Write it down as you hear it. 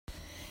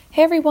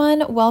Hey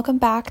everyone, welcome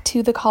back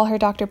to the Call Her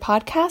Doctor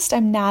podcast.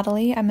 I'm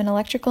Natalie. I'm an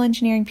electrical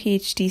engineering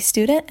PhD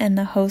student and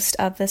the host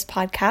of this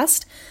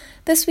podcast.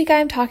 This week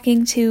I'm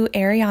talking to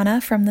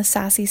Ariana from The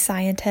Sassy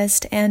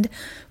Scientist, and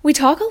we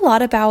talk a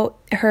lot about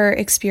her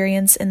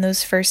experience in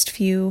those first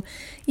few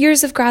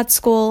years of grad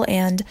school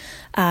and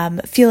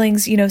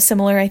feelings,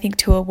 similar, I think,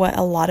 to what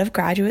a lot of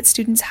graduate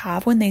students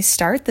have when they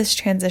start this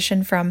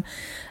transition from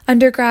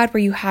undergrad,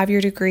 where you have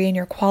your degree and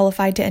you're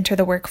qualified to enter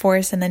the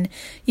workforce, and then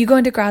you go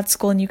into grad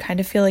school and you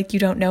kind of feel like you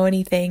don't know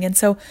anything. And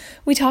so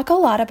we talk a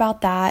lot about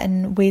that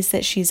and ways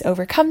that she's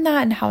overcome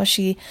that and how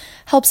she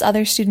helps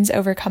other students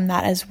overcome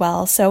that as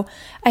well. So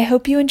I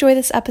hope you enjoy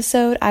this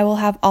episode. I will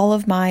have all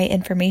of my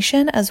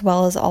information as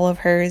well as all of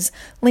hers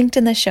linked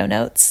in the show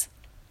notes.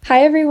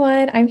 Hi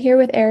everyone, I'm here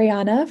with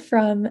Ariana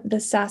from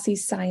The Sassy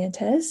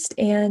Scientist,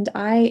 and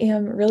I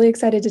am really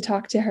excited to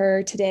talk to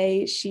her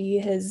today. She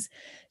has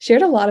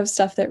shared a lot of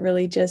stuff that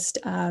really just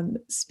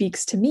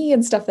speaks to me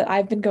and stuff that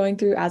I've been going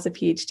through as a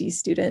PhD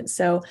student.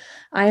 So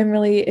I am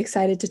really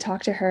excited to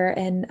talk to her.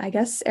 And I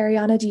guess,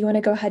 Ariana, do you want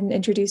to go ahead and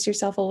introduce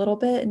yourself a little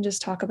bit and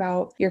just talk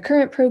about your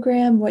current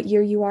program, what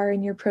year you are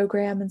in your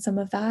program, and some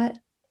of that?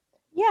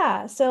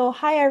 Yeah, so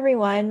hi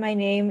everyone. My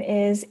name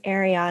is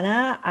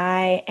Ariana.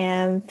 I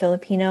am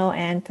Filipino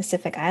and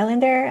Pacific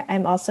Islander.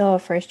 I'm also a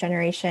first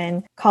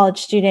generation college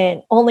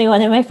student, only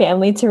one in my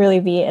family to really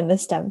be in the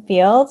STEM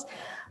field.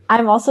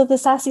 I'm also the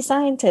Sassy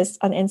Scientist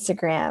on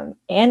Instagram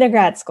and a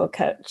grad school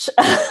coach.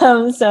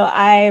 So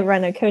I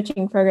run a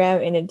coaching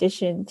program in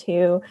addition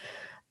to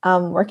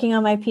working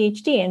on my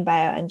PhD in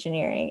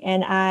bioengineering,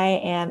 and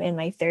I am in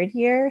my third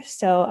year,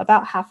 so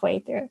about halfway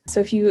through. So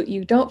if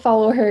you don't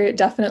follow her,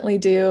 definitely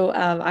do.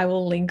 I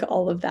will link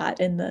all of that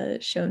in the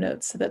show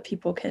notes so that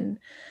people can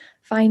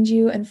find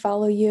you and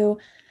follow you.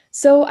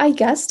 So I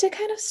guess to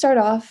kind of start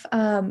off,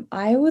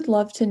 I would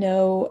love to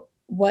know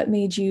what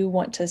made you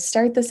want to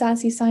start the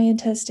Sassy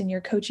Scientist and your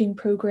coaching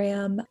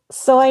program.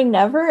 So I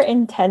never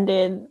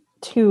intended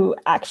to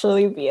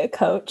actually be a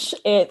coach.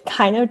 It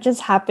kind of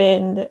just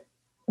happened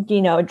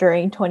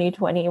during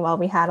 2020 while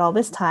we had all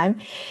this time.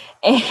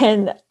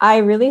 And I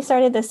really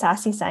started the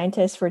Sassy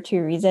Scientist for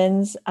two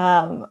reasons.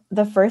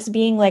 The first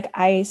being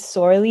I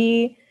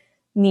sorely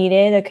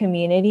needed a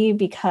community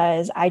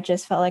because I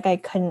just felt like I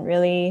couldn't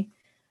really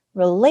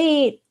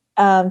relate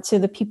to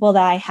the people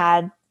that I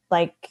had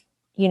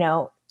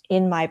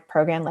in my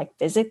program,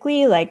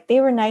 physically. They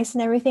were nice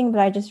and everything,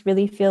 but I just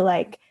really feel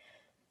like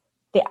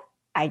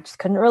I just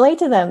couldn't relate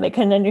to them. They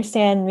couldn't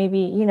understand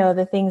maybe,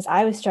 the things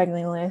I was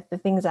struggling with, the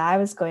things that I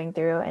was going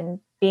through.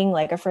 And being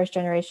a first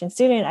generation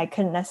student, I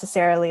couldn't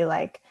necessarily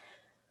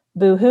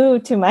boo-hoo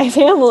to my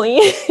family,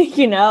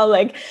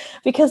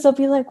 because they'll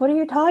be like, what are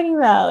you talking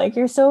about?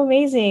 You're so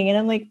amazing. And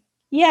I'm like,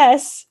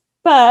 yes,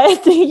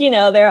 but,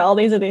 there are all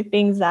these other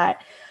things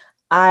that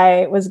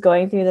I was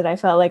going through that I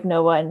felt like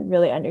no one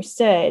really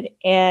understood.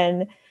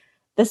 And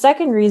the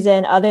second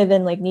reason, other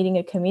than needing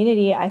a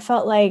community, I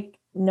felt like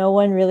no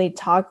one really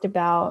talked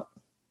about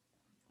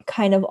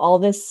kind of all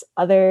this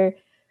other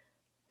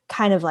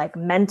kind of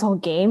mental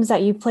games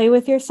that you play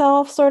with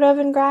yourself sort of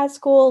in grad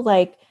school.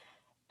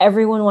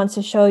 Everyone wants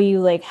to show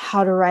you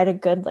how to write a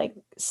good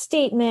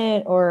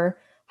statement or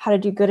how to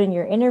do good in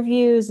your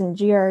interviews and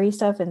GRE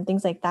stuff and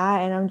things like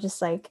that. And I'm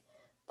just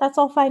that's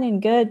all fine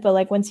and good.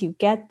 But once you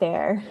get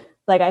there,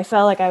 I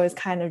felt like I was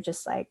kind of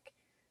just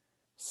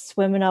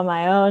swimming on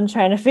my own,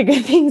 trying to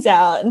figure things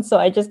out. And so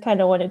I just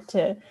kind of wanted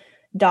to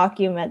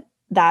document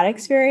that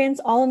experience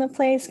all in a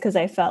place because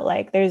I felt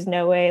like there's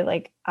no way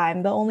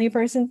I'm the only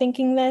person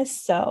thinking this.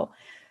 So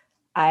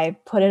I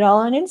put it all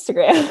on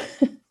Instagram.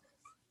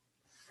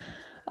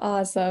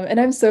 Awesome. And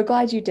I'm so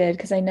glad you did,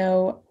 because I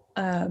know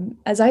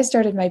as I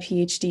started my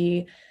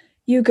PhD,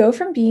 you go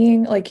from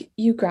being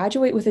you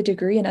graduate with a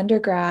degree in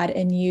undergrad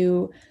and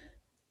you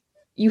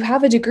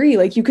have a degree,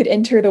 you could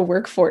enter the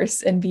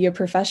workforce and be a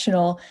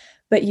professional,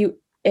 but you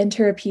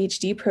enter a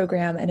PhD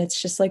program and it's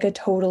just a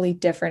totally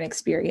different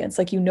experience.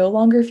 You no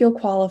longer feel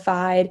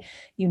qualified.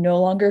 You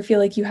no longer feel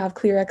like you have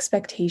clear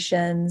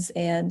expectations.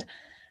 And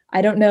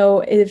I don't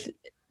know if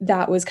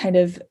that was kind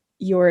of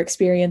your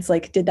experience.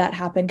 Did that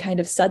happen kind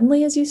of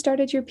suddenly as you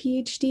started your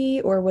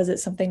PhD, or was it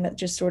something that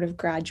just sort of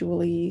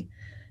gradually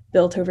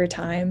built over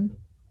time?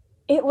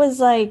 It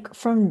was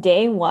from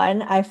day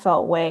one, I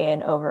felt way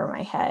in over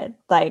my head.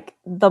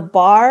 The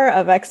bar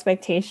of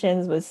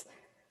expectations was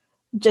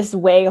just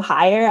way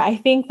higher, I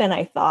think, than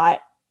I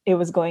thought it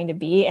was going to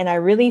be. And I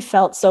really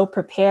felt so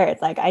prepared.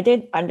 I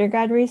did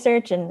undergrad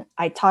research and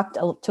I talked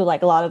to a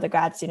lot of the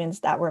grad students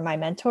that were my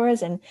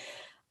mentors, and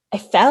I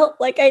felt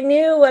like I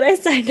knew what I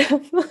signed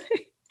up for.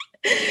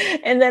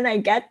 And then I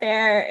get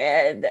there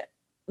and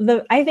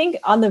I think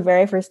on the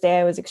very first day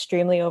I was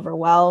extremely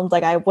overwhelmed.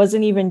 I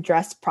wasn't even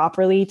dressed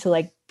properly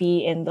to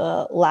be in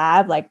the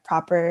lab,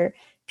 proper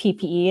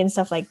PPE and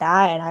stuff like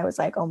that. And I was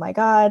like, oh my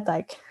God,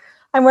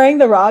 I'm wearing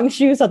the wrong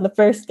shoes on the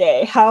first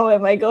day. How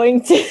am I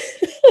going to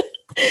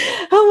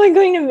how am I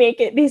going to make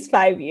it these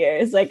 5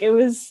 years? It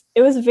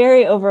was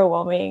very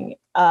overwhelming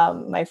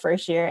my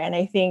first year. And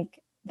I think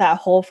that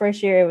whole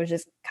first year, it was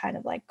just kind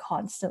of like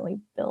constantly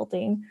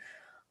building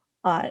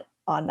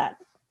on that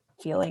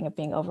feeling of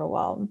being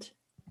overwhelmed.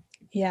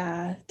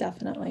 Yeah,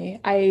 definitely.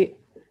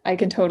 I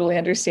can totally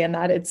understand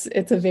that.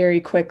 It's a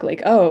very quick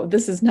like, oh,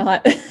 this is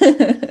not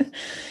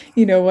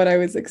what I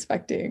was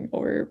expecting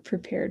or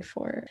prepared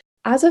for.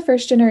 As a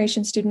first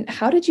generation student,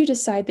 how did you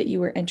decide that you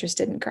were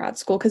interested in grad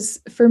school?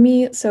 Because for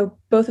me, so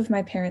both of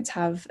my parents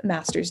have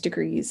master's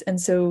degrees.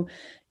 And so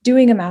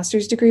doing a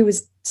master's degree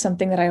was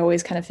something that I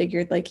always kind of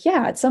figured like,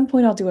 yeah, at some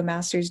point I'll do a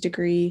master's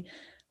degree.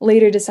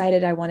 Later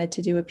decided I wanted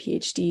to do a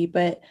PhD,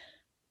 but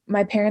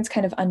my parents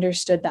kind of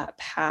understood that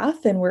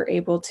path and were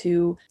able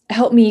to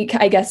help me,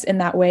 I guess, in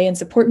that way and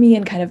support me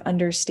and kind of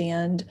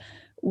understand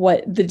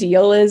what the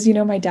deal is.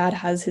 My dad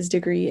has his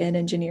degree in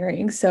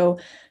engineering. So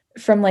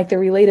from like the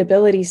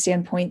relatability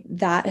standpoint,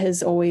 that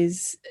has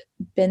always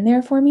been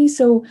there for me.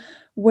 So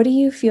what do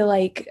you feel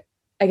like,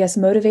 I guess,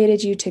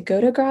 motivated you to go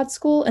to grad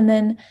school? And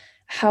then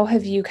how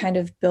have you kind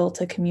of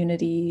built a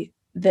community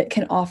that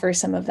can offer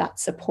some of that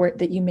support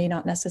that you may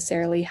not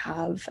necessarily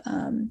have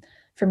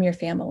from your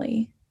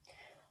family?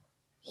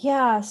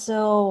 Yeah,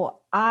 so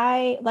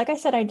like I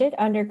said, I did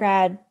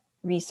undergrad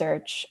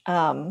research.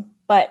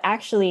 But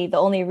actually, the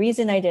only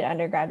reason I did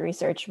undergrad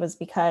research was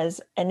because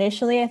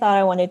initially I thought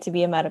I wanted to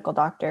be a medical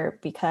doctor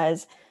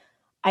because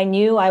I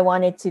knew I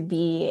wanted to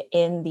be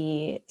in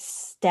the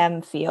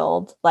STEM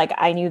field. Like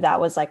I knew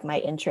that was like my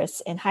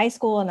interest in high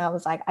school. And I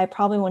was like, I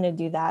probably want to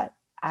do that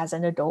as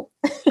an adult.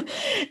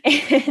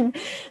 And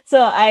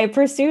so I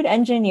pursued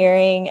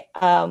engineering,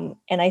 and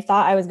I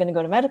thought I was going to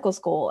go to medical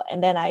school.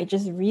 And then I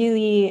just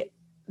really,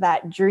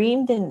 that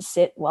dream didn't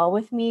sit well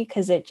with me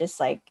because it just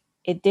like,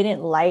 it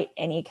didn't light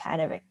any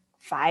kind of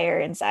fire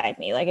inside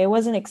me. Like it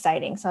wasn't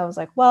exciting. So I was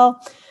like,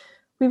 well,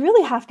 we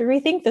really have to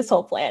rethink this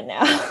whole plan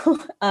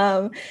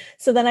now.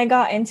 So then I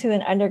got into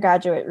an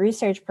undergraduate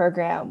research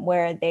program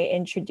where they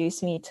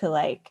introduced me to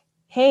like,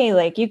 hey,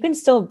 like you can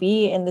still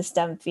be in the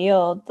STEM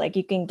field, like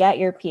you can get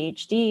your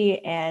PhD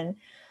and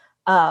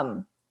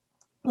um,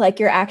 like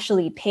you're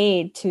actually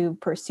paid to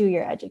pursue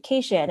your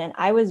education. And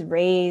I was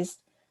raised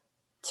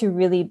to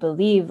really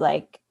believe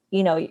like,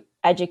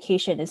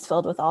 education is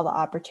filled with all the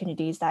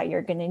opportunities that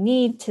you're going to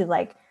need to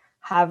like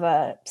have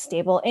a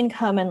stable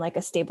income and like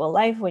a stable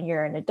life when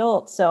you're an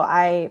adult. So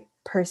I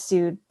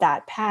pursued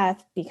that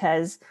path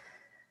because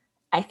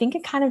I think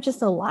it kind of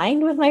just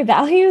aligned with my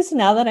values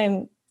now that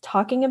I'm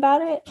talking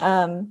about it.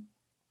 And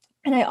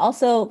I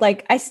also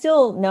like, I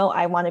still know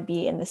I want to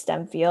be in the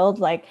STEM field.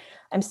 Like,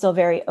 I'm still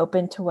very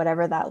open to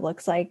whatever that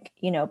looks like,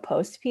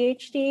 post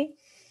PhD.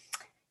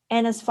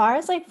 And as far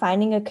as like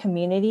finding a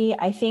community,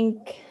 I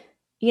think,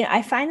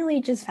 I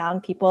finally just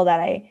found people that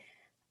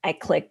I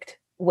clicked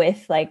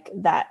with, like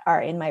that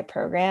are in my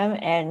program.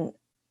 And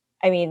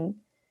I mean,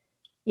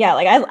 yeah,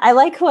 like I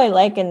like who I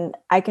like and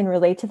I can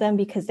relate to them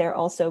because they're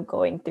also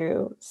going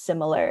through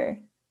similar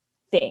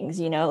things,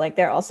 like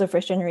they're also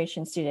first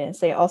generation students.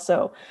 They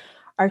also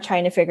are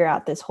trying to figure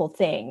out this whole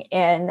thing.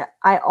 And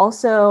I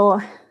also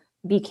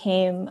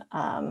became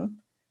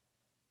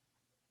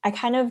I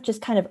kind of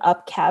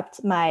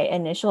upkept my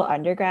initial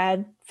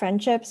undergrad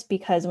friendships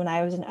because when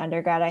I was an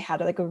undergrad, I had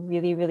like a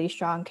really, really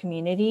strong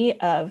community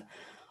of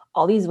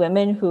all these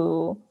women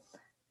who,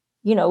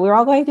 we were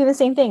all going through the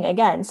same thing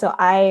again. So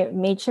I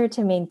made sure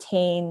to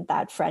maintain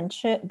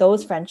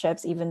those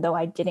friendships, even though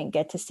I didn't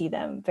get to see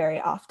them very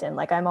often.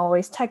 Like I'm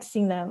always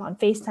texting them on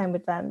FaceTime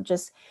with them,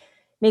 just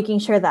making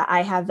sure that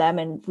I have them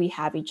and we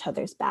have each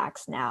other's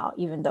backs now,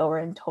 even though we're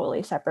in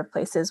totally separate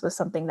places, was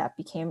something that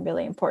became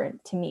really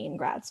important to me in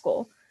grad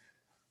school.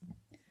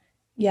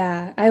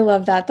 Yeah, I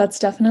love that. That's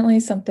definitely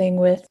something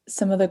with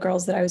some of the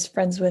girls that I was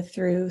friends with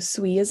through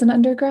SWE as an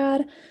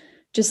undergrad,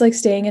 just like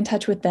staying in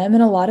touch with them.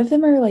 And a lot of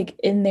them are like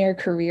in their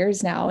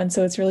careers now. And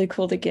so it's really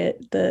cool to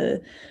get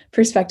the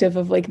perspective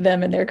of like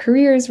them and their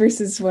careers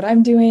versus what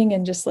I'm doing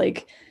and just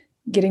like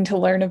getting to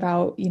learn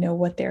about,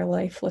 what their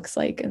life looks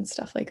like and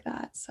stuff like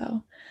that.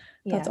 So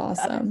that's Yeah, the other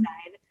awesome.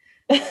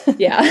 side.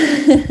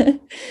 Yeah.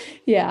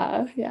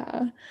 Yeah.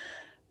 Yeah.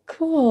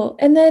 Cool.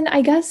 And then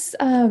I guess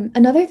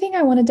another thing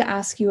I wanted to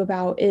ask you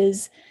about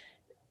is,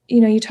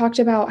 you talked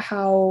about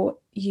how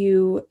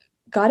you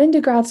got into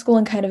grad school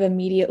and kind of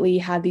immediately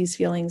had these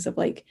feelings of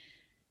like,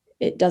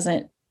 it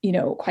doesn't,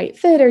 quite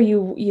fit or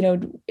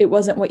it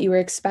wasn't what you were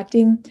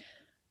expecting.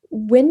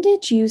 When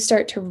did you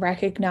start to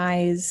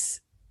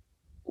recognize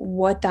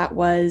what that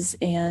was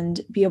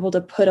and be able to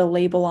put a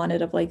label on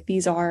it of like,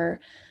 these are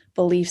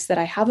beliefs that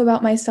I have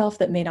about myself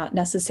that may not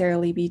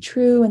necessarily be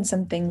true and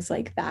some things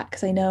like that?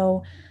 Because I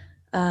know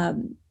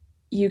um,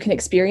 you can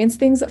experience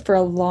things for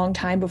a long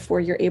time before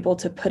you're able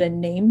to put a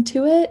name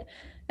to it.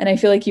 And I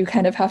feel like you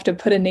kind of have to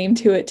put a name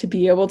to it to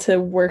be able to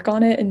work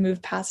on it and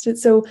move past it.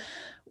 So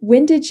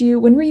when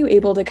were you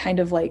able to kind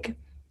of like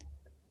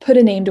put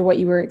a name to what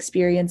you were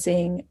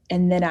experiencing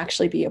and then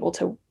actually be able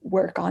to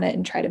work on it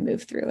and try to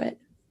move through it?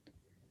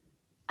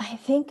 I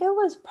think it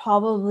was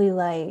probably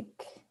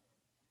like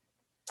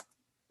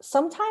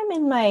sometime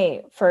in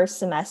my first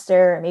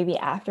semester, or maybe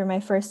after my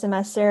first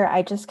semester,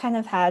 I just kind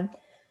of had,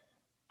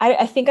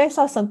 I think I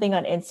saw something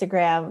on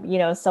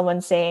Instagram,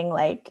 someone saying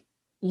like,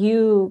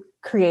 you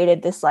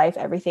created this life,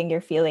 everything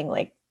you're feeling,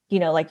 like,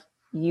 like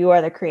you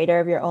are the creator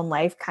of your own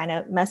life kind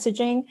of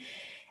messaging.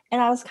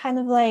 And I was kind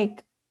of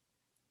like,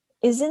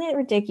 isn't it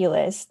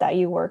ridiculous that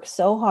you work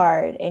so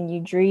hard and you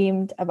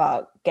dreamed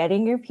about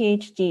getting your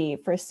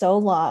PhD for so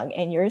long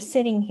and you're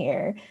sitting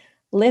here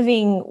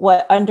living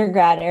what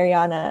undergrad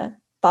Ariana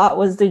thought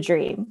was the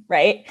dream,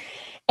 right?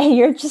 And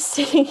you're just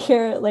sitting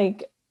here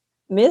like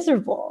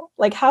miserable.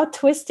 Like, how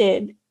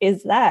twisted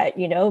is that,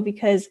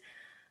 because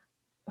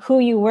who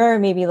you were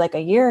maybe like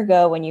a year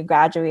ago when you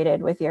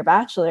graduated with your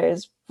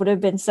bachelor's would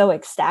have been so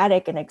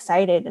ecstatic and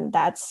excited. And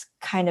that's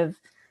kind of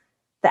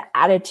the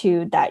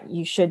attitude that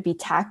you should be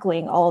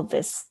tackling all of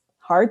this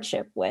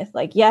hardship with.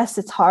 Like, yes,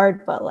 it's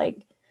hard, but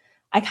like,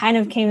 I kind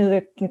of came to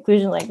the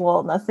conclusion like,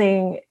 well,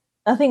 nothing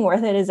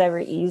worth it is ever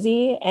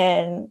easy.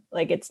 And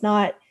like, it's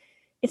not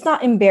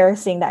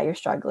embarrassing that you're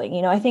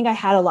struggling. I think I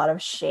had a lot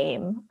of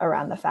shame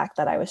around the fact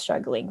that I was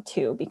struggling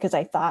too, because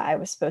I thought I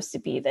was supposed to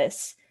be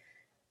this,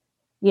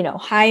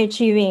 high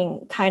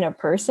achieving kind of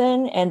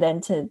person. And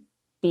then to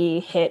be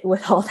hit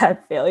with all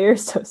that failure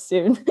so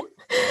soon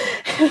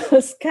it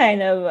was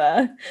kind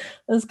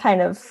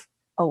of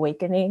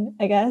awakening,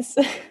 I guess.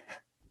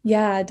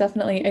 Yeah,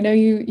 definitely. I know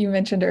you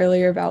mentioned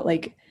earlier about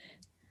like,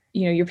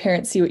 your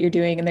parents see what you're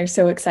doing and they're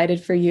so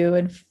excited for you,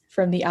 and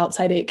from the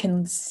outside it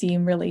can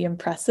seem really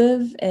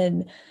impressive,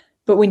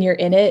 but when you're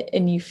in it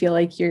and you feel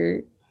like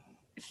you're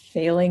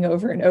failing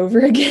over and over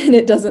again,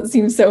 it doesn't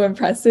seem so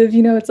impressive.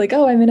 It's like,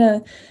 oh, I'm in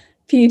a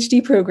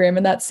PhD program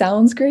and that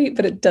sounds great,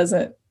 but it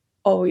doesn't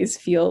always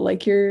feel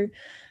like you're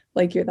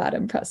that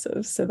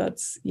impressive. So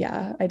that's,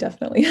 yeah, I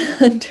definitely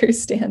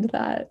understand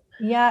that.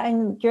 Yeah,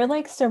 and you're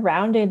like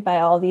surrounded by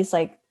all these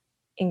like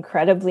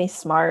incredibly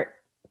smart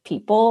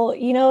people,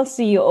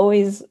 so you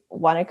always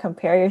want to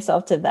compare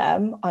yourself to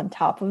them on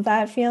top of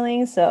that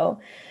feeling. So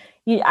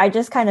I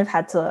just kind of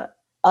had to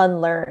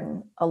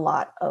unlearn a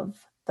lot of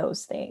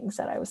those things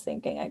that I was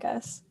thinking, I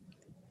guess.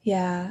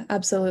 Yeah,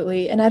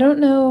 absolutely. And I don't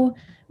know,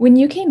 when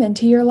you came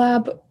into your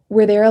lab,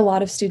 were there a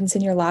lot of students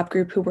in your lab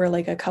group who were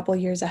like a couple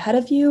years ahead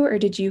of you, or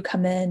did you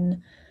come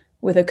in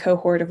with a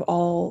cohort of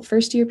all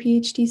first year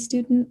PhD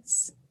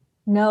students?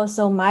 No,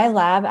 so my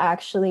lab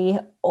actually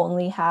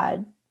only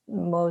had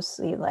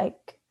mostly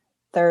like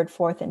third,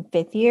 fourth, and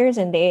fifth years,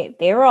 and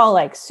they were all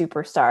like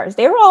superstars.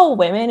 They were all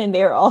women and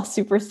they were all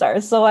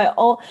superstars. So I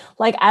all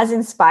like, as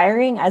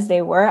inspiring as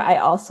they were, I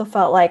also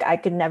felt like I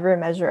could never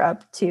measure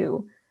up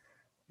to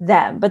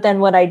them. But then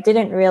what I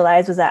didn't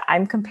realize was that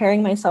I'm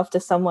comparing myself to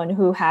someone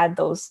who had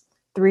those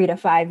 3 to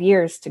 5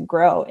 years to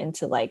grow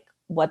into like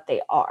what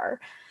they are.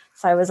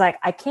 So I was like,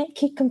 I can't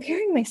keep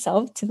comparing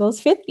myself to those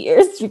fifth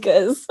years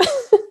because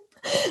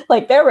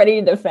like they're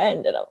ready to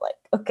defend. And I'm like,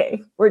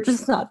 okay, we're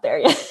just not there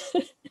yet.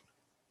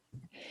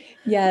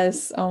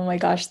 Yes. Oh my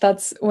gosh.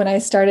 That's when I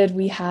started,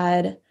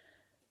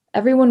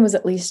 everyone was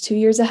at least 2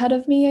 years ahead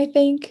of me, I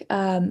think.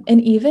 And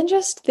even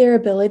just their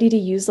ability to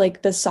use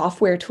like the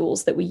software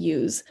tools that we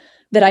use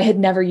that I had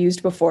never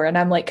used before. And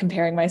I'm like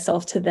comparing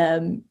myself to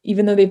them,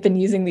 even though they've been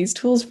using these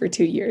tools for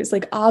 2 years.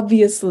 Like,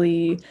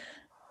 obviously,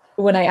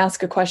 when I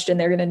ask a question,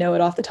 they're going to know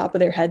it off the top of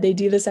their head. They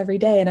do this every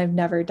day and I've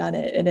never done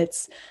it.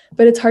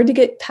 But it's hard to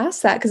get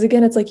past that because,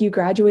 again, it's like you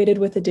graduated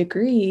with a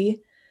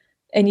degree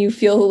and you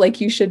feel like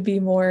you should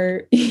be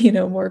more,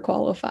 more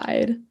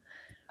qualified.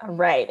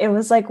 Right. It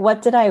was like,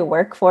 what did I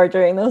work for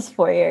during those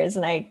 4 years?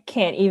 And I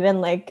can't even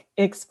like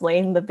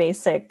explain the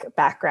basic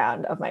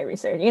background of my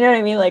research. You know what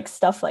I mean? Like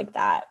stuff like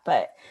that.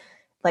 But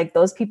like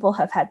those people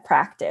have had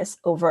practice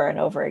over and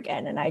over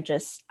again. And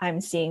I'm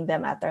seeing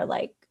them at their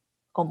like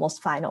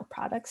almost final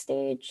product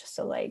stage.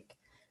 So like,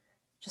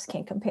 just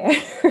can't compare.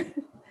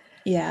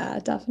 Yeah,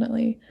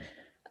 definitely.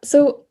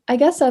 So I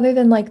guess other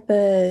than like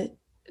the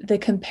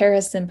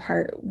comparison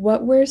part,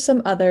 what were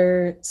some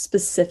other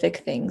specific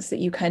things that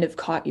you kind of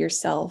caught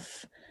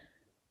yourself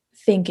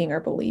thinking or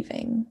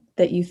believing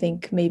that you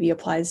think maybe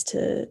applies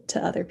to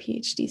other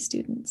PhD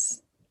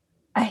students?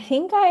 I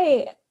think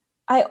I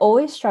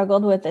always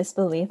struggled with this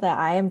belief that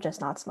I am just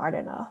not smart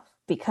enough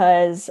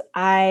because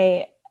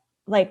I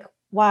like,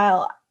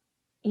 while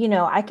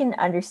I can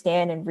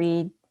understand and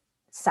read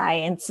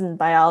science and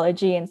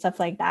biology and stuff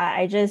like that,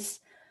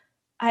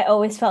 I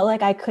always felt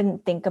like I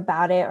couldn't think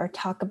about it or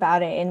talk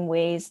about it in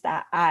ways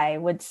that I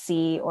would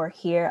see or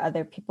hear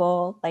other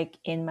people like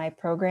in my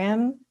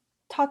program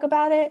talk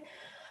about it.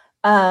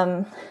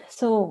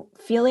 So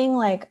feeling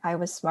like I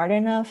was smart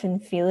enough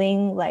and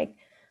feeling like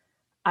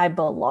I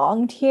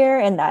belonged here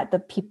and that the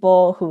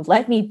people who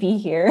let me be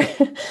here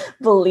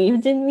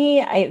believed in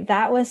me,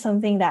 that was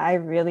something that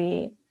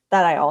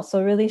I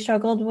also really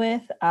struggled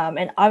with.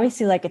 And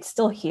obviously, like, it's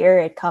still here,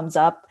 it comes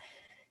up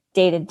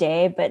day to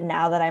day, but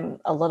now that I'm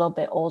a little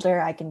bit older,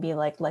 I can be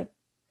like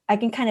I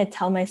can kind of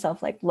tell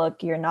myself like,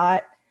 look, you're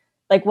not,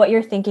 like, what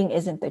you're thinking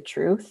isn't the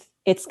truth.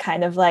 It's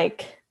kind of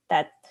like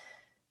that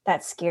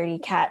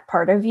scaredy cat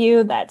part of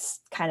you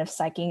that's kind of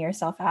psyching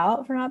yourself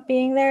out for not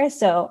being there.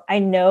 So I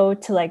know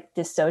to like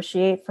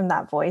dissociate from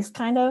that voice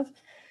kind of.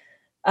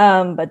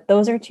 But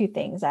those are two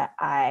things that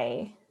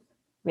I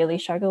really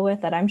struggle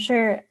with that I'm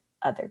sure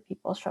other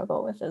people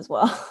struggle with as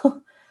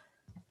well.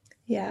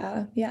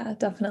 Yeah, yeah,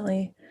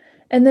 definitely.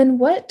 And then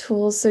what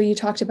tools, so you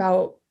talked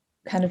about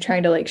kind of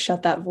trying to like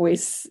shut that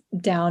voice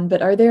down,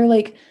 but are there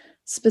like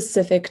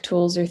specific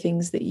tools or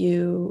things that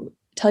you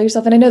tell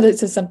yourself? And I know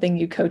this is something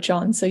you coach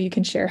on, so you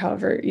can share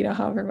however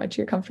much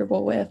you're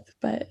comfortable with,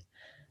 but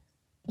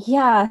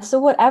Yeah, so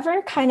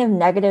whatever kind of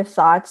negative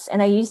thoughts,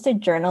 and I used to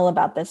journal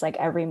about this like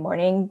every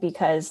morning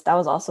because that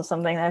was also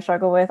something that I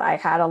struggled with. I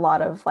had a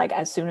lot of like,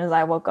 as soon as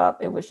I woke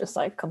up, it was just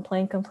like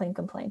complain, complain,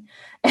 complain.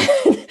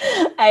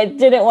 I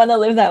didn't want to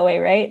live that way,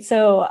 right?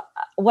 So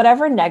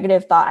whatever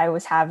negative thought I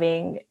was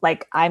having,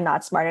 like I'm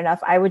not smart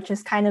enough, I would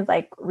just kind of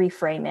like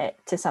reframe it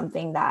to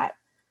something that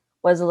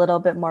was a little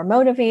bit more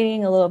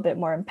motivating, a little bit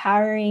more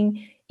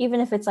empowering, even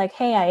if it's like,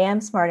 hey, I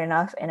am smart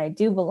enough and I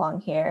do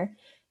belong here.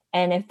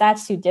 And if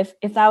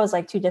if that was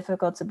like too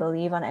difficult to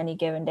believe on any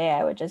given day,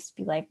 I would just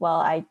be like, well,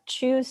 I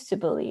choose to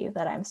believe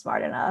that I'm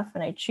smart enough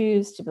and I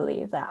choose to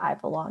believe that I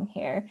belong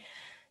here.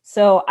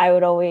 So I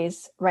would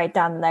always write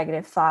down the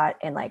negative thought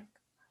and like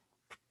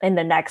in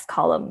the next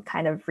column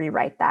kind of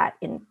rewrite that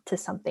into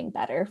something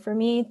better for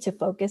me to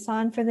focus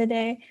on for the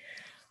day.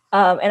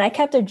 And I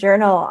kept a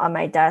journal on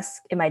my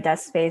desk, in my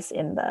desk space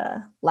in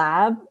the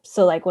lab.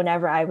 So like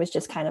whenever I was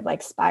just kind of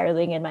like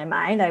spiraling in my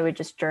mind, I would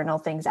just journal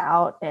things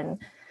out and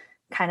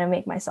kind of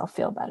make myself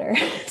feel better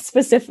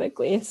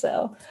specifically.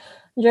 So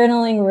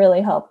journaling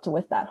really helped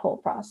with that whole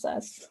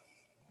process.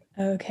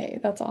 okay,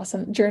 that's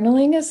awesome.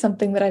 Journaling is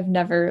something that I've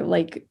never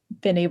like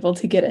been able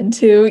to get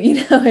into.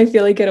 I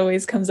feel like it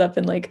always comes up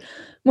in like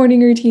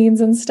morning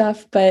routines and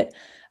stuff, but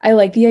I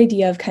like the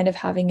idea of kind of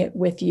having it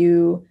with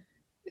you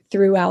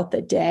throughout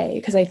the day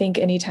because I think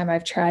anytime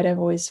I've tried, I've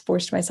always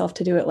forced myself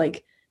to do it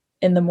like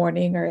in the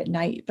morning or at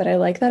night, but I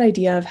like that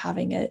idea of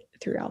having it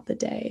throughout the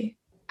day.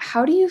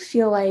 How do you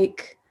feel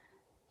like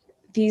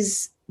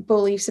these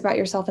beliefs about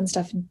yourself and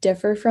stuff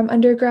differ from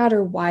undergrad,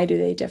 or why do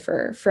they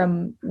differ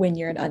from when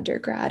you're an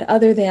undergrad,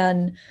 other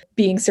than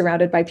being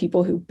surrounded by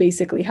people who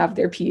basically have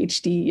their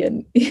PhD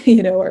and,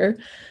 are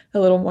a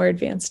little more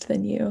advanced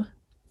than you?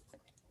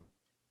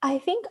 I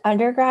think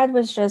undergrad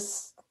was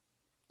just,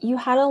 you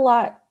had a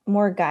lot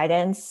more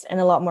guidance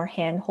and a lot more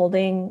hand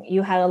holding.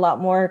 You had a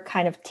lot more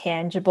kind of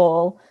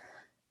tangible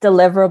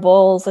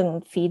deliverables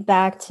and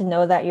feedback to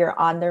know that you're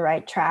on the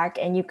right track,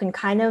 and you can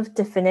kind of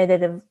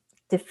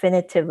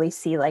definitively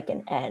see like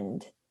an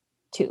end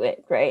to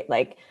it, right?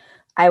 Like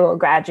I will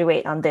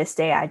graduate on this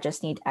day, I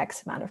just need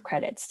X amount of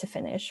credits to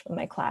finish with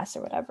my class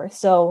or whatever.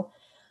 So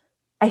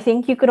I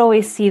think you could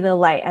always see the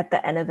light at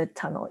the end of the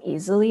tunnel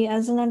easily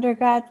as an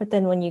undergrad, but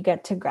then when you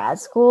get to grad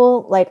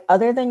school, like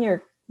other than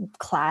your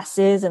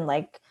classes and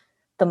like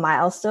the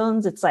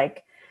milestones, it's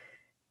like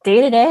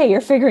day to day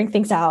you're figuring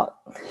things out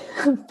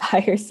by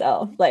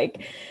yourself.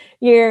 Like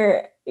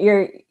you're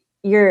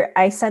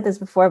I said this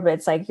before, but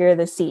it's like you're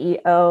the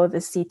CEO, the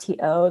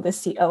CTO,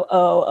 the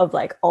COO of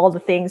like all the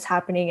things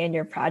happening in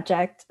your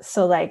project.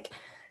 So like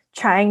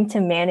trying to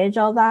manage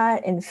all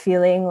that and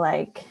feeling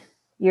like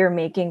you're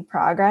making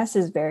progress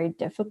is very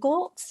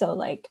difficult. So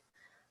like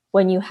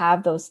when you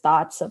have those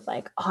thoughts of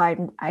like,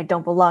 oh, I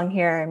don't belong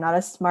here, I'm not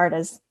as smart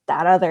as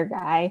that other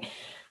guy,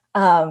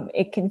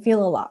 it can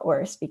feel a lot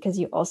worse because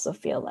you also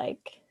feel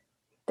like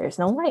there's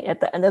no light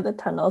at the end of the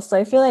tunnel. So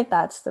I feel like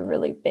that's the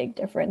really big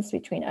difference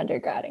between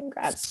undergrad and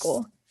grad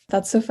school.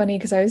 That's so funny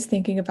because I was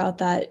thinking about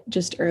that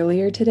just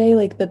earlier today,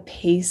 like the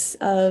pace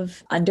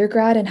of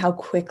undergrad and how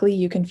quickly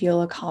you can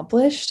feel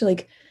accomplished.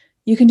 Like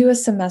you can do a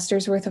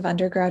semester's worth of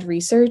undergrad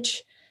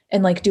research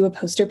and like do a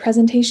poster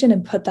presentation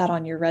and put that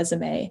on your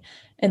resume.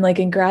 And like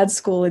in grad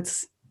school,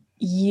 it's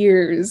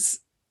years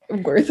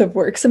worth of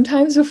work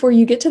sometimes before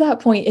you get to that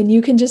point, and you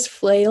can just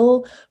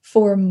flail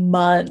for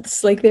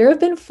months. Like there have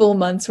been full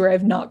months where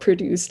I've not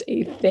produced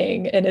a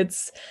thing, and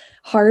it's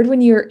hard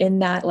when you're in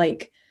that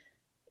like,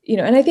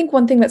 and I think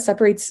one thing that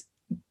separates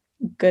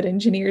good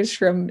engineers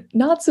from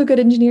not so good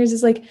engineers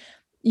is like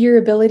your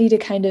ability to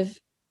kind of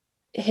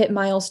hit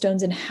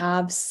milestones and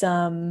have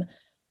some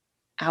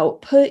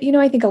output.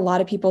 I think a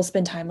lot of people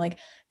spend time like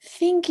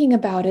thinking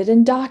about it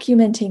and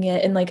documenting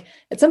it. And like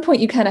at some point,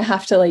 you kind of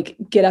have to like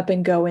get up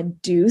and go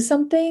and do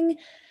something.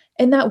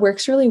 And that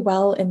works really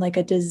well in like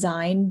a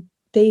design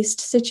based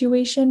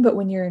situation. But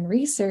when you're in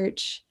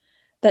research,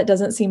 that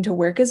doesn't seem to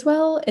work as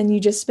well. And you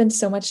just spend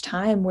so much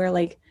time where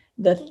like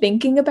the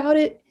thinking about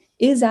it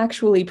is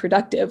actually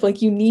productive.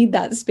 Like you need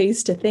that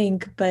space to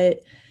think,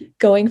 but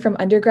going from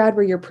undergrad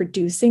where you're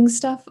producing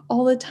stuff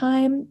all the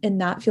time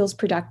and that feels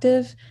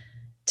productive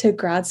to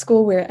grad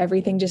school where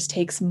everything just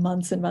takes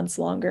months and months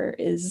longer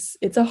it's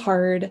a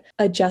hard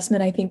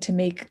adjustment, I think, to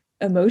make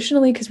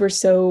emotionally because we're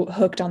so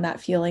hooked on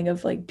that feeling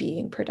of like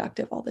being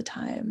productive all the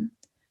time.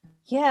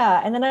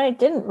 Yeah. And then I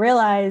didn't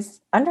realize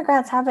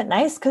undergrads have it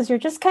nice because you're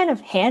just kind of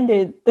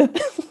handed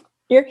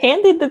you're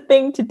handed the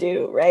thing to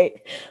do, right?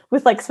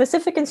 With like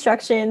specific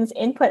instructions,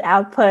 input,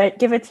 output,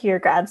 give it to your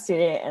grad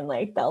student and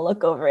like they'll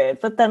look over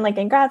it. But then like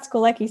in grad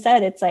school, like you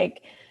said, it's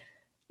like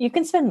you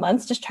can spend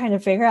months just trying to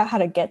figure out how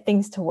to get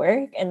things to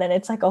work. And then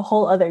it's like a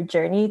whole other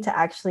journey to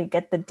actually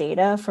get the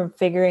data from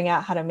figuring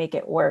out how to make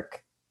it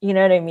work. You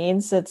know what I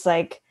mean? So it's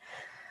like,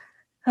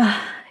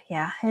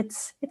 yeah,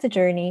 it's a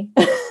journey.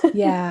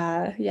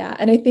 Yeah. Yeah.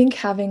 And I think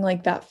having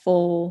like that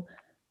full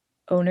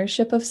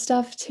ownership of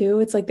stuff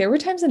too, it's like there were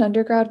times in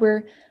undergrad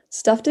where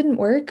stuff didn't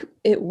work.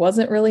 It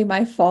wasn't really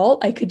my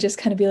fault. I could just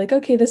kind of be like,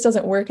 okay, this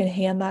doesn't work and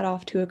hand that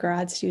off to a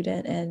grad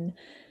student. And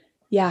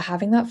yeah,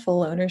 having that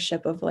full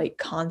ownership of like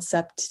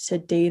concept to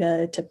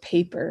data to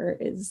paper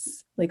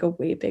is like a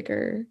way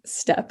bigger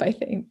step, I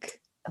think.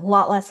 A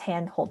lot less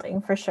hand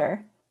holding for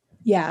sure.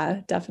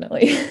 Yeah,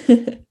 definitely.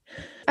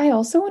 I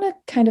also want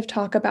to kind of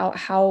talk about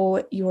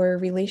how your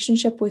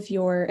relationship with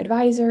your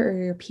advisor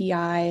or your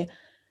PI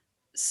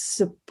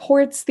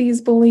supports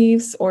these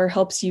beliefs or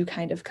helps you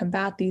kind of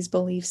combat these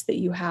beliefs that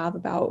you have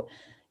about,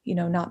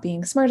 not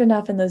being smart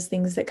enough and those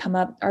things that come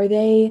up. Are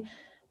they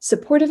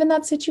supportive in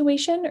that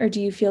situation, or do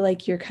you feel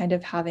like you're kind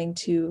of having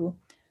to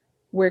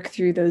work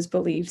through those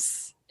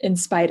beliefs in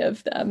spite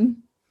of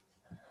them?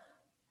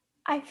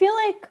 I feel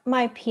like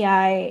my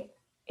PI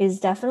is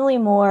definitely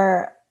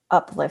more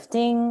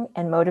uplifting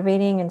and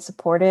motivating and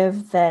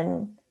supportive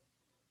than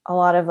a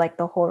lot of like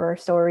the horror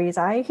stories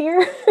I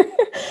hear.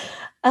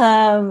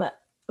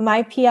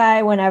 My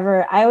PI,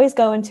 whenever I always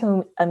go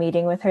into a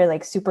meeting with her,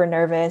 like super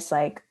nervous,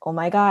 like, oh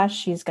my gosh,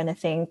 she's going to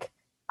think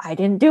I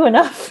didn't do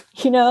enough,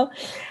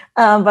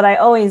 but I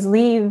always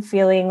leave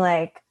feeling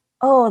like,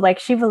 oh, like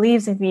she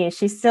believes in me.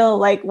 She still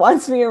like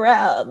wants me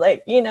around,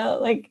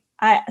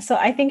 so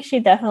I think she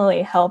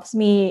definitely helps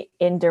me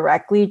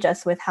indirectly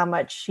just with how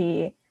much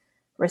she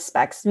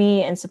respects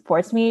me and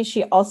supports me.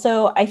 She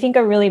also, I think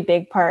a really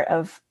big part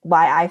of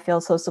why I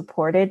feel so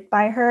supported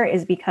by her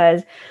is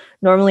because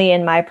normally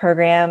in my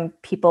program,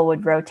 people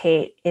would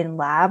rotate in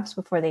labs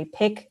before they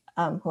pick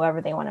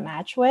whoever they want to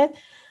match with.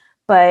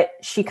 But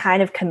she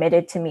kind of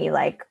committed to me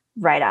like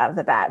right out of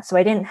the bat. So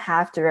I didn't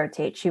have to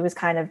rotate. She was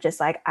kind of just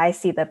like, I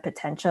see the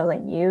potential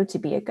in you to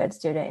be a good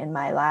student in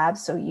my lab,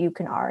 so you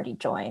can already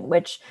join,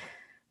 which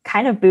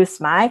kind of boosts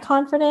my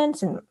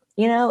confidence and,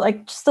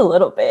 like just a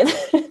little bit.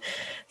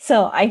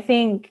 So I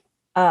think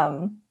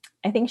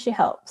she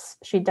helps.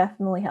 She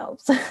definitely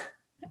helps.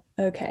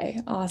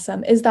 Okay,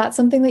 awesome. Is that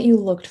something that you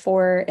looked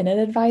for in an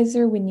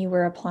advisor when you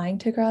were applying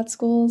to grad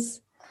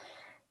schools?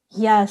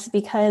 Yes,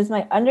 because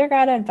my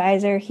undergrad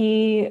advisor,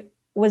 he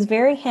was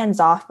very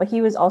hands-off, but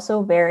he was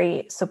also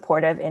very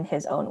supportive in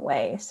his own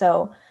way.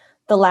 So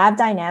the lab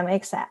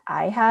dynamics that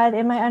I had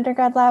in my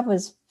undergrad lab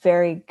was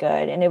very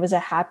good, and it was a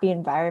happy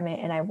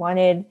environment.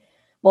 And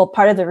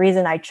part of the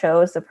reason I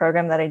chose the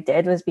program that I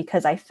did was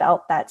because I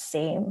felt that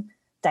same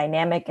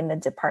dynamic in the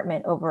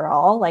department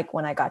overall, like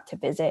when I got to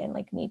visit and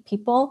like meet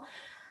people.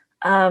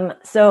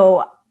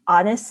 So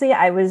honestly,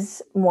 I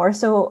was more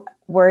so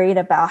worried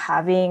about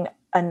having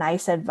a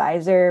nice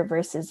advisor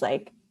versus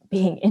like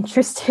being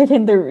interested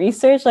in the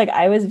research. Like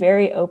I was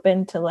very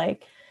open to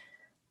like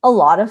a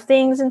lot of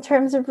things in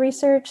terms of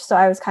research. So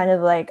I was kind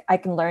of like, I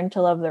can learn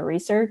to love the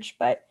research,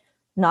 but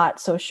not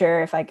so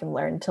sure if I can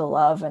learn to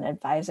love an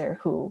advisor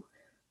who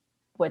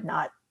would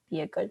not be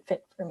a good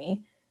fit for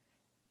me.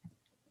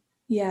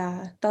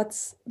 Yeah,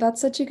 that's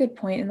such a good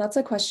point. And that's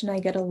a question I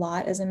get a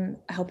lot as I'm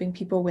helping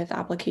people with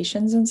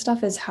applications and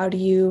stuff is how do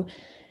you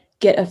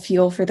get a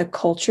feel for the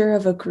culture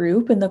of a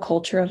group and the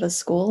culture of a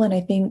school? And I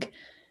think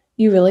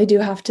you really do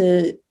have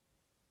to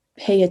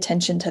pay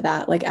attention to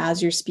that, like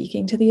as you're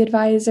speaking to the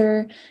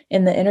advisor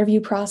in the interview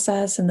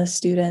process and the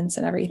students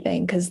and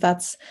everything, because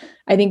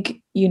I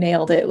think you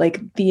nailed it.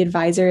 Like the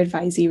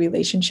advisor-advisee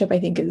relationship, I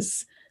think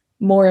is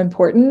more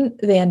important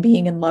than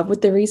being in love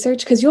with the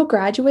research, because you'll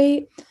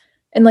graduate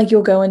and like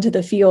you'll go into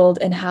the field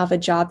and have a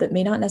job that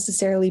may not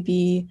necessarily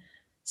be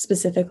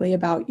specifically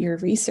about your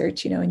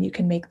research, and you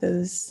can make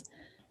those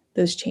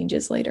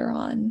changes later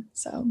on.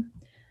 So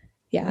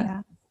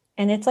yeah.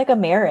 And it's like a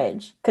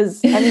marriage,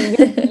 because I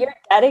mean, you're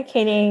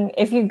dedicating,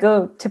 if you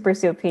go to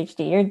pursue a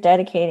PhD, you're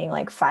dedicating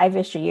like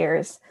 5-ish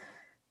years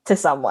to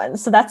someone.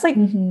 So that's like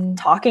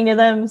talking to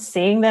them,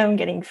 seeing them,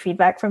 getting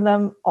feedback from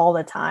them all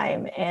the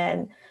time.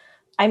 And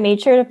I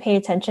made sure to pay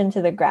attention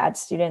to the grad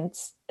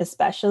students,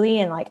 especially,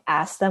 and like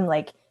ask them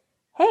like,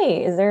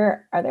 hey,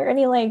 are there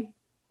any like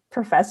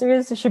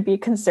professors who should be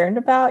concerned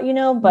about,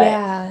 but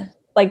yeah.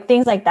 Like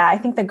things like that. I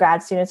think the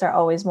grad students are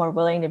always more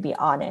willing to be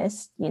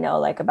honest,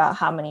 like about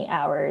how many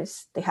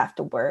hours they have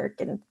to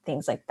work and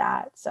things like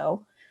that.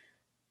 So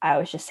I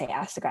always just say,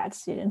 ask the grad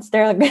students.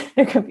 They're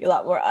going to be a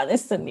lot more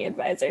honest than the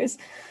advisors.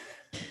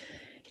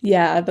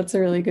 Yeah, that's a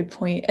really good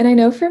point. And I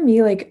know for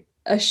me, like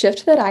a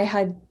shift that I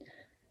had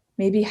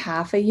maybe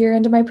half a year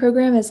into my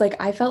program is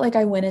like, I felt like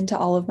I went into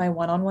all of my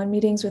one-on-one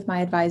meetings with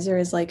my advisor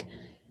as like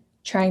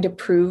trying to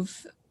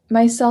prove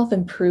myself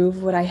and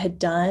prove what I had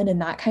done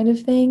and that kind of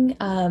thing.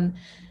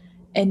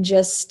 And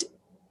just,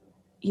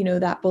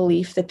 that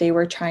belief that they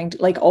were trying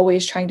to like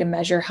always trying to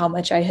measure how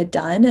much I had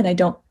done. And I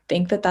don't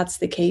think that that's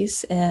the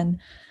case. And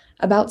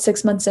about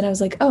 6 months in, I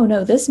was like, oh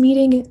no, this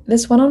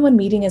one-on-one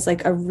meeting is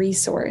like a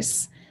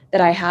resource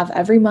that I have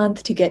every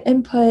month to get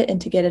input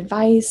and to get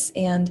advice.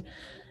 And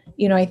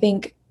I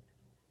think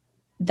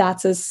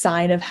that's a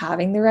sign of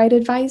having the right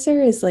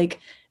advisor, is like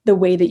the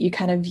way that you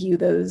kind of view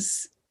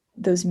those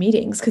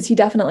meetings, because he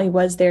definitely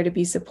was there to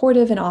be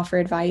supportive and offer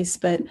advice,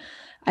 but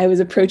I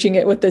was approaching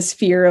it with this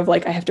fear of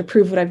like, I have to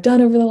prove what I've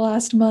done over the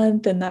last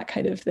month and that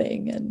kind of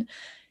thing. And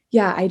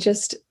yeah,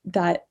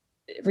 that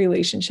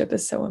relationship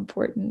is so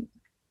important.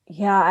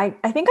 Yeah,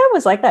 I think I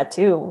was like that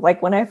too.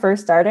 Like when I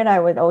first started, I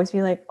would always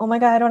be like, oh my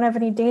God, I don't have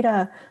any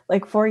data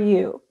like for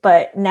you.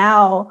 But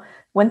now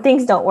when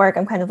things don't work,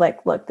 I'm kind of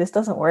like, look, this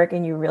doesn't work.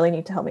 And you really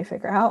need to help me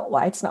figure out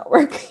why it's not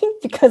working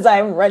because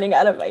I'm running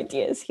out of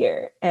ideas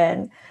here.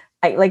 And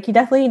you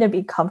definitely need to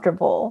be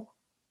comfortable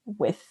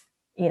with,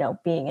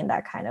 being in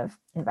that kind of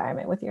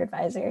environment with your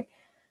advisor.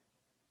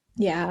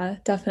 Yeah,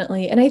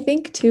 definitely. And I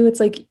think too, it's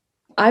like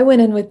I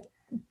went in with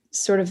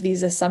sort of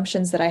these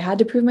assumptions that I had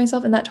to prove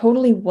myself, and that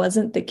totally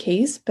wasn't the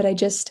case, but I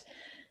just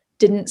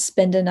didn't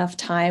spend enough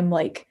time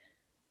like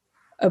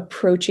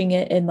approaching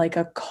it in like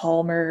a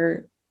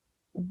calmer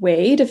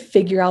way to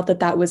figure out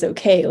that that was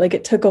okay. Like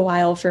it took a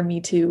while for me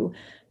to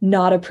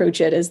not approach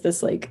it as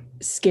this like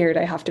scared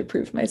I have to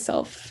prove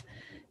myself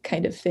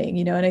kind of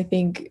thing, and I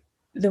think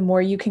the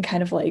more you can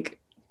kind of like,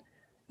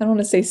 I don't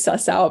want to say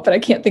suss out, but I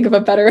can't think of a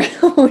better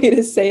way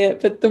to say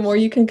it, but the more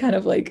you can kind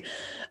of like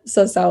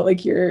suss out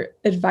like your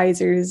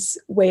advisor's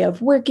way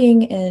of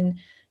working and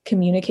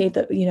communicate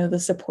that, the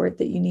support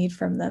that you need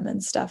from them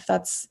and stuff,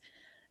 that's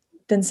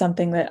been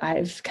something that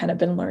I've kind of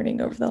been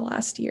learning over the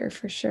last year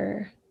for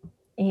sure.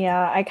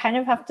 Yeah, I kind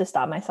of have to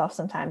stop myself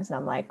sometimes, and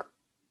I'm like,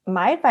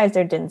 my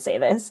advisor didn't say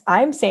this.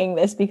 I'm saying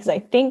this because I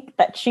think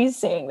that she's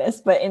saying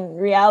this, but in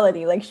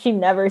reality, like she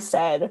never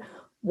said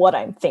what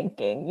I'm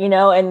thinking,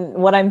 and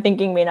what I'm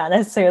thinking may not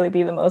necessarily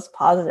be the most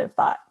positive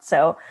thought.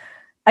 So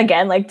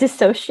again, like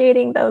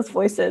dissociating those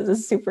voices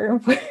is super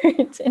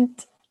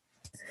important.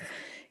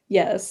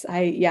 Yes,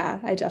 I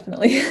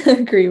definitely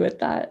agree with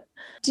that.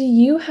 Do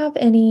you have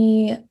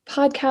any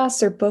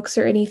podcasts or books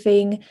or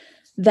anything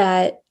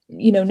that,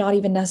 not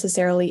even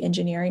necessarily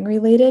engineering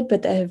related,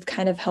 but that have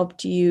kind of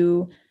helped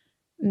you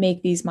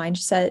make these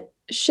mindset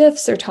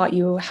shifts or taught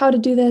you how to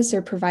do this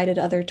or provided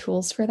other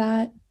tools for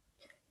that?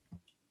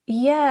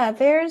 Yeah,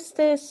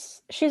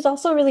 she's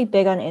also really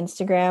big on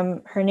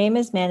Instagram. Her name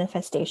is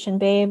Manifestation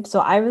Babe. So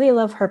I really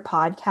love her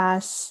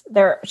podcasts.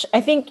 I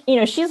think,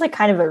 she's like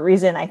kind of a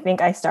reason I think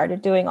I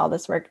started doing all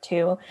this work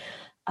too.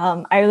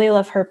 I really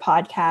love her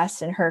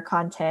podcast and her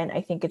content.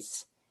 I think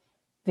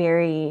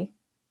very,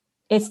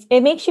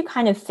 it makes you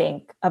kind of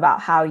think about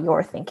how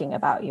you're thinking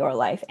about your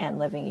life and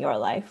living your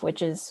life,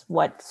 which is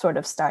what sort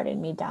of started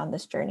me down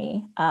this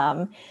journey.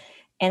 And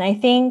I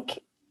think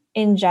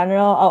in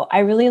general, I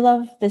really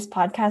love this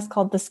podcast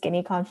called The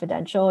Skinny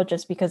Confidential,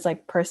 just because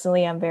like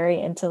personally, I'm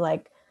very into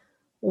like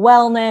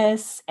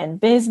wellness and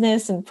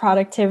business and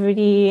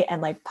productivity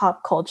and like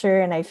pop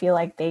culture. And I feel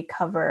like they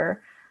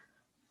cover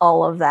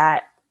all of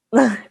that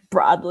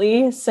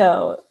broadly.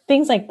 So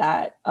things like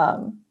that.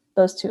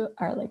 Those two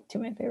are like two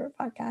of my favorite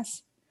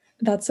podcasts.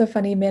 That's so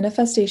funny.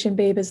 Manifestation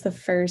Babe is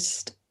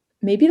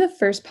maybe the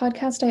first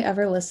podcast I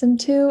ever listened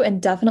to,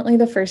 and definitely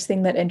the first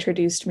thing that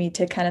introduced me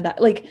to kind of that.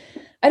 Like,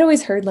 I'd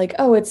always heard like,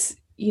 oh, it's,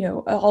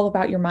 all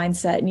about your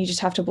mindset and you just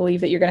have to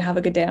believe that you're going to have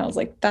a good day. And I was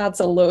like, that's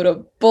a load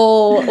of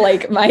bull.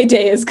 Like, my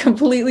day is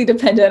completely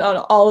dependent on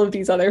all of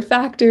these other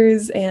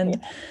factors.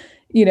 And,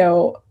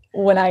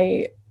 when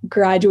I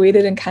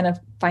graduated and kind of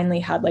finally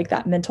had like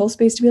that mental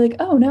space to be like,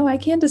 oh, no, I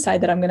can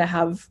decide that I'm going to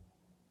have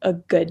a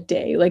good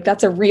day. Like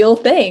that's a real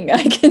thing.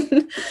 I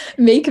can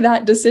make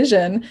that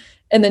decision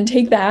and then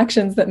take the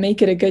actions that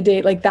make it a good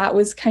day. Like that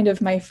was kind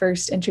of my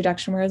first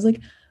introduction where I was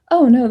like,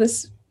 oh no,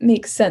 this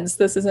makes sense.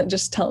 This isn't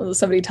just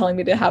somebody telling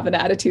me to have an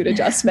attitude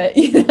adjustment,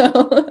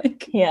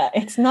 like, yeah,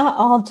 it's not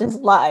all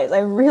just lies.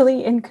 I'm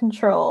really in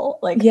control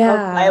of my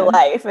yeah.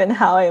 life and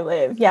how I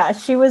live. Yeah,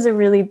 she was a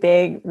really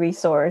big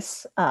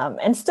resource,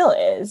 and still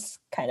is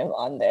kind of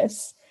on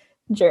this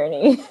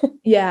journey.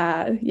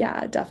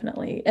 Yeah,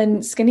 definitely.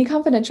 And Skinny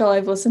Confidential,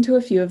 I've listened to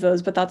a few of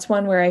those, but that's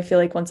one where I feel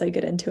like once I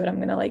get into it, I'm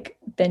gonna like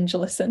binge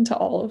listen to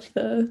all of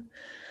the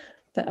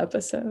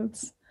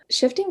episodes.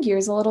 Shifting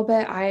gears a little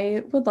bit,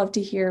 I would love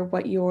to hear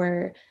what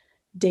your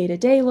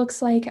day-to-day looks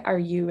like. Are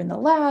you in the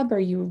lab? Are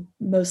you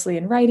mostly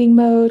in writing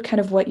mode? Kind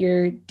of what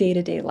your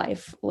day-to-day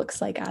life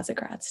looks like as a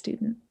grad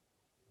student.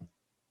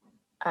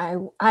 I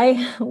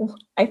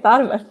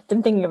I've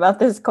been thinking about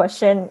this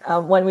question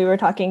when we were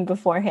talking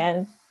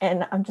beforehand,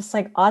 and I'm just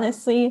like,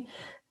 honestly,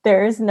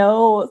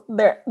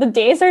 the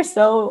days are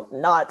so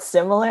not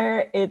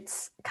similar.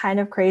 It's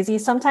kind of crazy.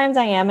 Sometimes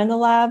I am in the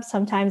lab,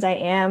 sometimes I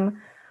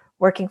am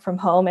working from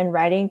home and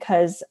writing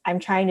because I'm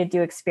trying to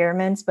do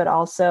experiments, but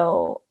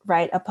also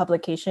write a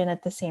publication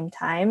at the same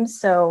time.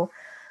 So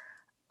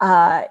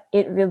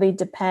it really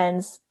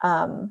depends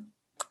on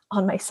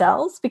my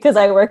cells because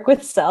I work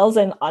with cells,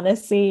 and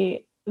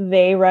honestly,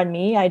 they run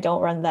me. I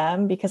don't run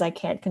them because I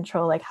can't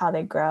control like how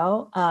they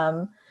grow.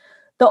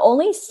 The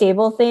only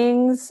stable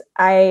things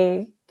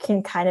I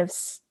can kind of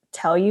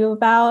tell you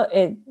about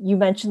it, you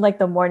mentioned like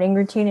the morning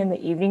routine and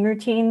the evening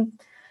routine.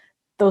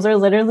 those are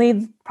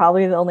literally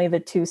probably only the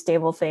two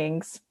stable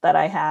things that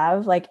I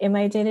have like in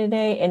my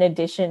day-to-day, in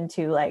addition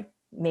to like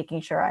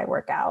making sure I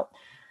work out.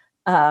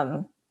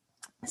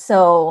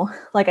 So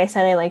like I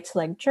said, I like to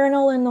like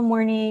journal in the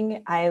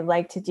morning. I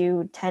like to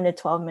do 10 to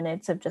 12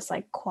 minutes of just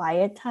like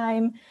quiet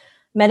time,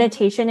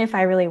 meditation if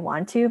I really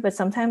want to, but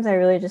sometimes I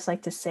really just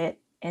like to sit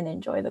and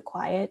enjoy the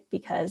quiet,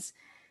 because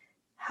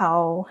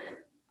how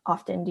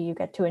often do you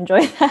get to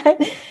enjoy that?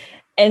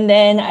 And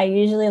then I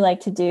usually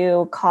like to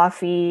do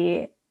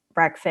coffee,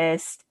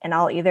 breakfast, and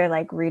I'll either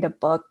like read a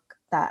book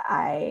that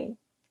I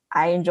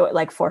enjoy,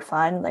 like for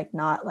fun, like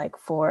not like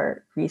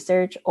for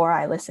research, or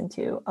I listen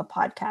to a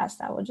podcast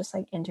that will just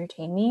like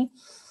entertain me.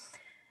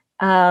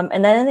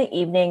 And then in the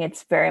evening,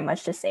 it's very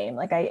much the same.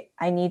 Like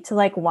I need to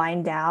like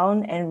wind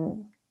down,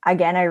 and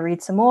again, I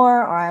read some more,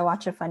 or I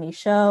watch a funny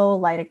show,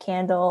 light a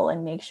candle,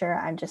 and make sure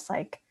I'm just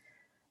like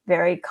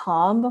very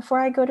calm before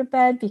I go to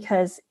bed,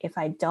 because if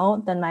I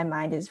don't, then my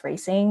mind is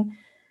racing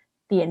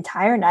the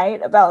entire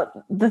night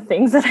about the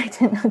things that I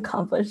didn't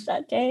accomplish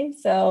that day.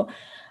 So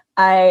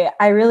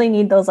I really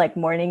need those like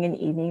morning and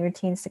evening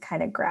routines to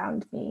kind of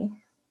ground me,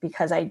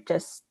 because I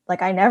just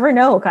like I never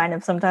know kind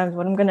of sometimes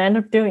what I'm going to end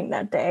up doing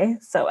that day.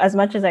 So as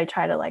much as I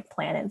try to like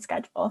plan and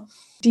schedule.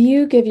 Do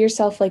you give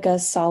yourself like a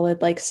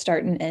solid like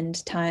start and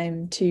end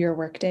time to your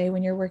workday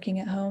when you're working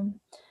at home?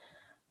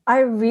 I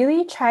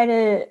really try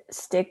to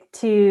stick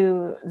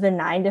to the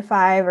 9 to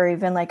 5 or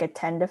even like a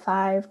 10 to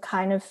 5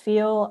 kind of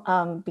feel,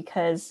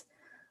 because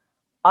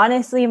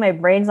honestly, my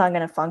brain's not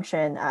going to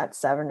function at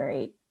 7 or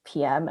 8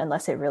 p.m.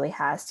 unless it really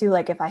has to.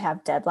 Like if I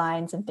have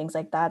deadlines and things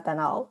like that, then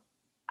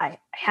I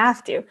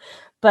have to.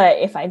 But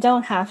if I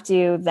don't have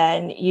to,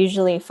 then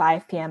usually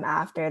 5 p.m.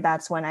 after,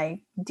 that's when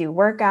I do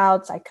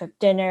workouts, I cook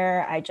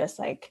dinner, I just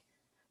like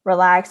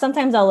relax.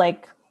 Sometimes I'll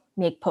like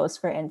make posts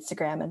for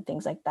Instagram and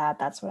things like that.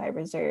 That's what I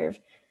reserve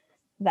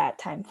that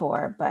time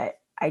for. But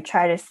I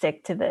try to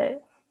stick to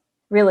the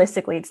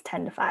realistically it's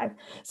 10 to 5.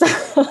 So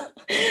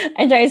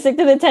I try to stick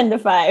to the 10 to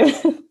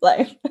 5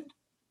 life.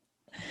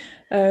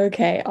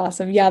 Okay,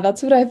 awesome. Yeah,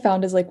 that's what I've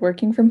found is like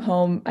working from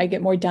home, I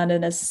get more done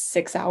in a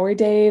 6 hour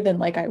day than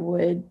like I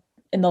would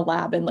in the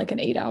lab in like an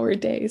 8 hour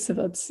day. So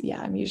that's,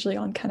 yeah, I'm usually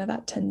on kind of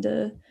that 10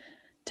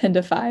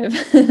 to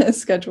 5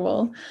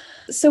 schedule.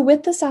 So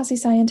with the Sassy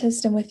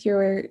Scientist and with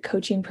your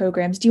coaching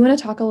programs, do you want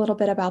to talk a little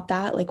bit about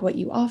that, like what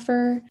you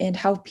offer and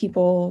how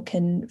people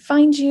can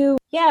find you?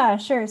 Yeah,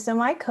 sure. So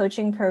my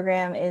coaching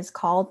program is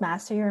called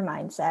Master Your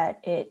Mindset.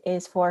 It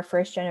is for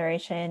first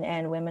generation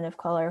and women of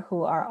color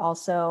who are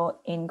also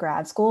in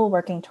grad school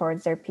working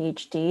towards their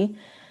PhD.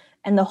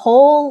 And the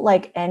whole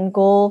like end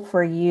goal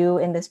for you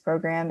in this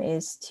program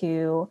is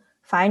to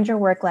find your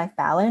work-life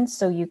balance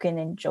so you can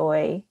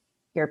enjoy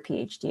your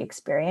PhD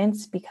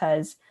experience,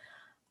 because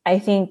I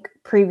think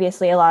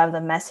previously a lot of the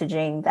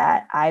messaging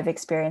that I've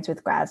experienced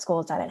with grad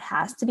school is that it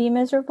has to be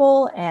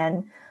miserable.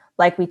 And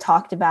like we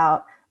talked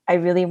about, I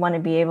really want to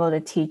be able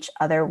to teach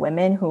other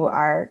women who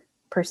are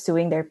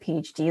pursuing their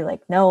PhD,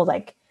 like, no,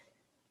 like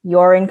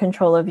you're in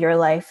control of your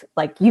life.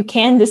 Like you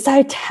can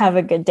decide to have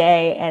a good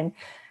day, and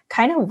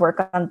kind of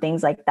work on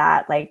things like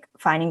that, like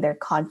finding their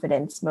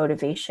confidence,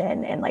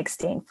 motivation, and like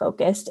staying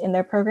focused in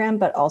their program,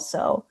 but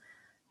also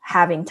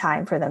having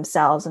time for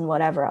themselves and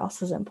whatever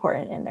else is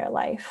important in their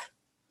life.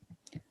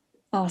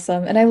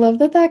 Awesome. And I love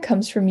that that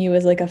comes from you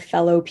as like a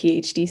fellow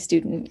PhD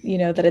student, you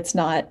know, that it's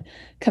not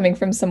coming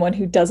from someone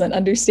who doesn't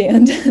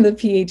understand the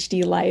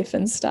PhD life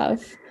and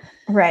stuff.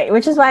 Right,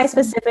 which is why I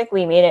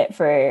specifically made it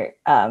for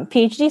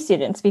PhD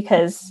students,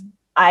 because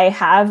I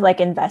have like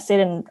invested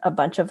in a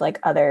bunch of like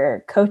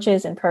other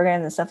coaches and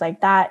programs and stuff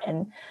like that.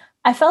 And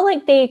I felt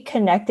like they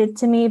connected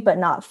to me, but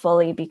not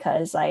fully,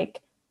 because like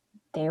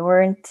they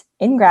weren't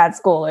in grad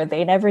school or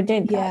they never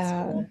did grad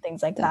school and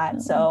things like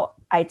that. So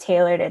I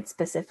tailored it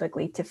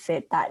specifically to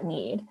fit that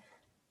need.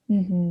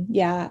 Mm-hmm.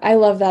 Yeah, I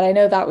love that. I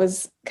know that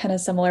was kind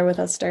of similar with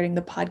us starting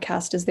the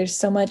podcast, is there's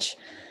so much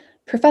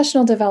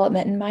professional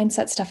development and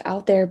mindset stuff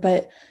out there,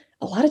 but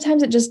a lot of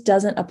times it just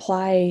doesn't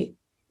apply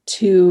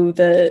to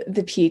the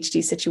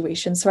PhD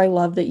situation. So I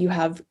love that you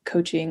have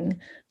coaching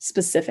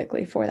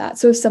specifically for that.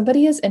 So if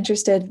somebody is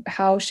interested,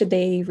 how should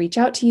they reach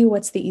out to you?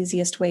 What's the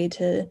easiest way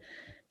to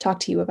talk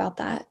to you about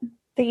that?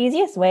 The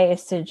easiest way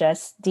is to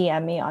just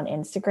DM me on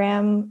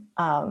Instagram,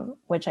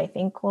 which I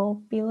think will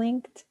be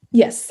linked.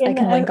 Yes, I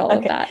can link all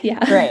of that.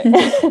 Yeah. Great.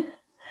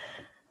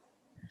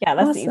 Yeah,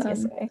 that's awesome. the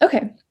easiest way.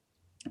 Okay.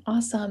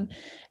 Awesome.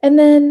 And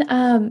then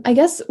I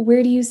guess,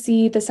 where do you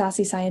see the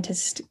Sassy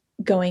Scientist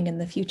going in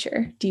the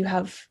future? Do you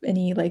have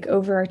any like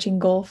overarching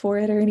goal for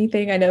it or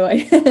anything? I know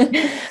I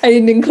I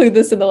didn't include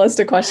this in the list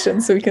of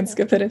questions, so we can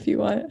skip it if you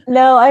want.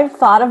 No, I've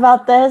thought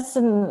about this,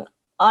 and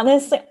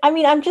honestly, I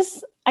mean, I'm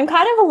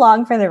kind of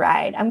along for the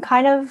ride. I'm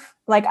kind of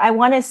like, I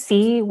want to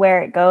see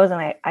where it goes,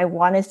 and I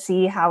want to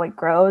see how it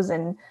grows,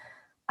 and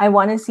I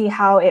want to see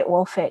how it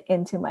will fit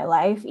into my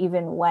life,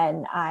 even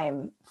when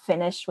I'm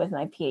finished with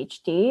my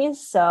PhD.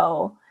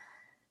 So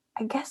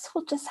I guess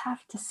we'll just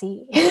have to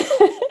see.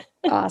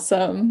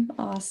 Awesome.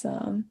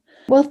 Awesome.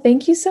 Well,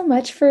 thank you so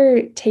much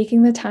for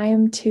taking the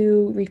time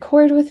to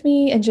record with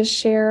me and just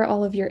share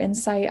all of your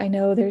insight. I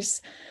know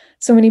there's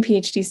so many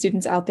PhD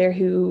students out there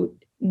who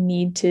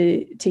need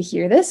to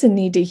hear this and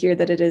need to hear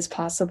that it is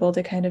possible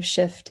to kind of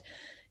shift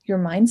your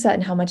mindset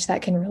and how much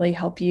that can really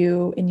help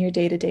you in your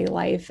day-to-day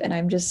life. And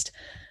I'm just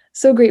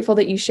so grateful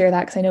that you share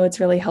that because I know it's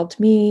really helped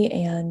me.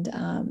 And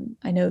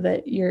I know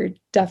that you're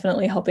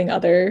definitely helping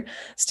other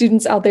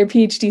students out there,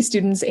 PhD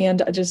students,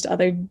 and just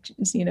other,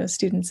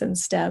 students in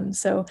STEM.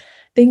 So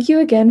thank you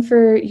again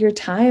for your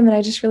time. And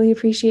I just really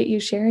appreciate you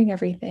sharing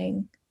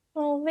everything.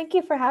 Well, thank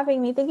you for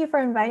having me. Thank you for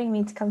inviting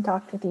me to come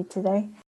talk with you today.